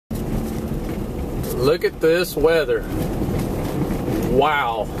Look at this weather.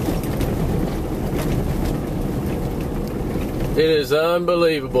 Wow. It is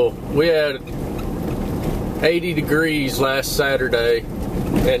unbelievable. We had 80 degrees last Saturday,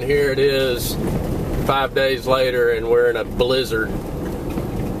 and here it is 5 days later, and we're in a blizzard.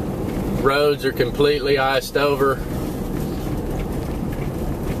 Roads are completely iced over.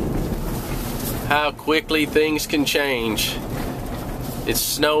 How quickly things can change. It's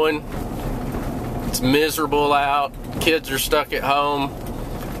snowing. It's miserable out. Kids are stuck at home,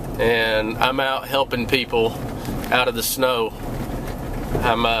 and I'm out helping people out of the snow.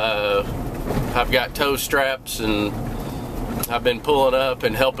 I've got tow straps, and I've been pulling up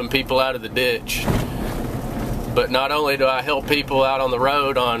and helping people out of the ditch. But not only do I help people out on the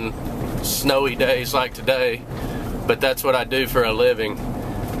road on snowy days like today, but that's what I do for a living.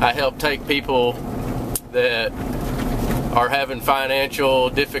 I help take people that are having financial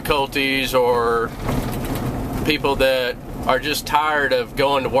difficulties, or people that are just tired of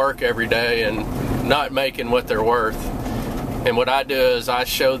going to work every day and not making what they're worth. And what I do is I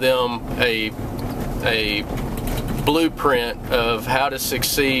show them a blueprint of how to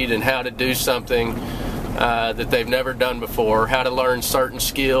succeed and how to do something that they've never done before, how to learn certain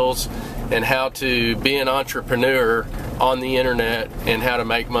skills, and how to be an entrepreneur on the internet and how to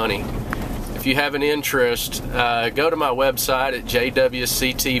make money. If you have an interest, go to my website at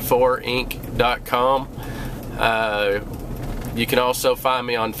jwct4inc.com. You can also find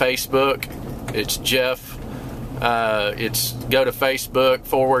me on Facebook. It's Jeff. Go to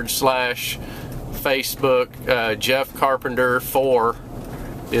Facebook/Facebook. Jeff Carpenter 4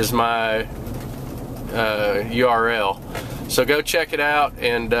 is my URL. So go check it out,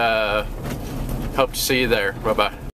 and hope to see you there. Bye-bye.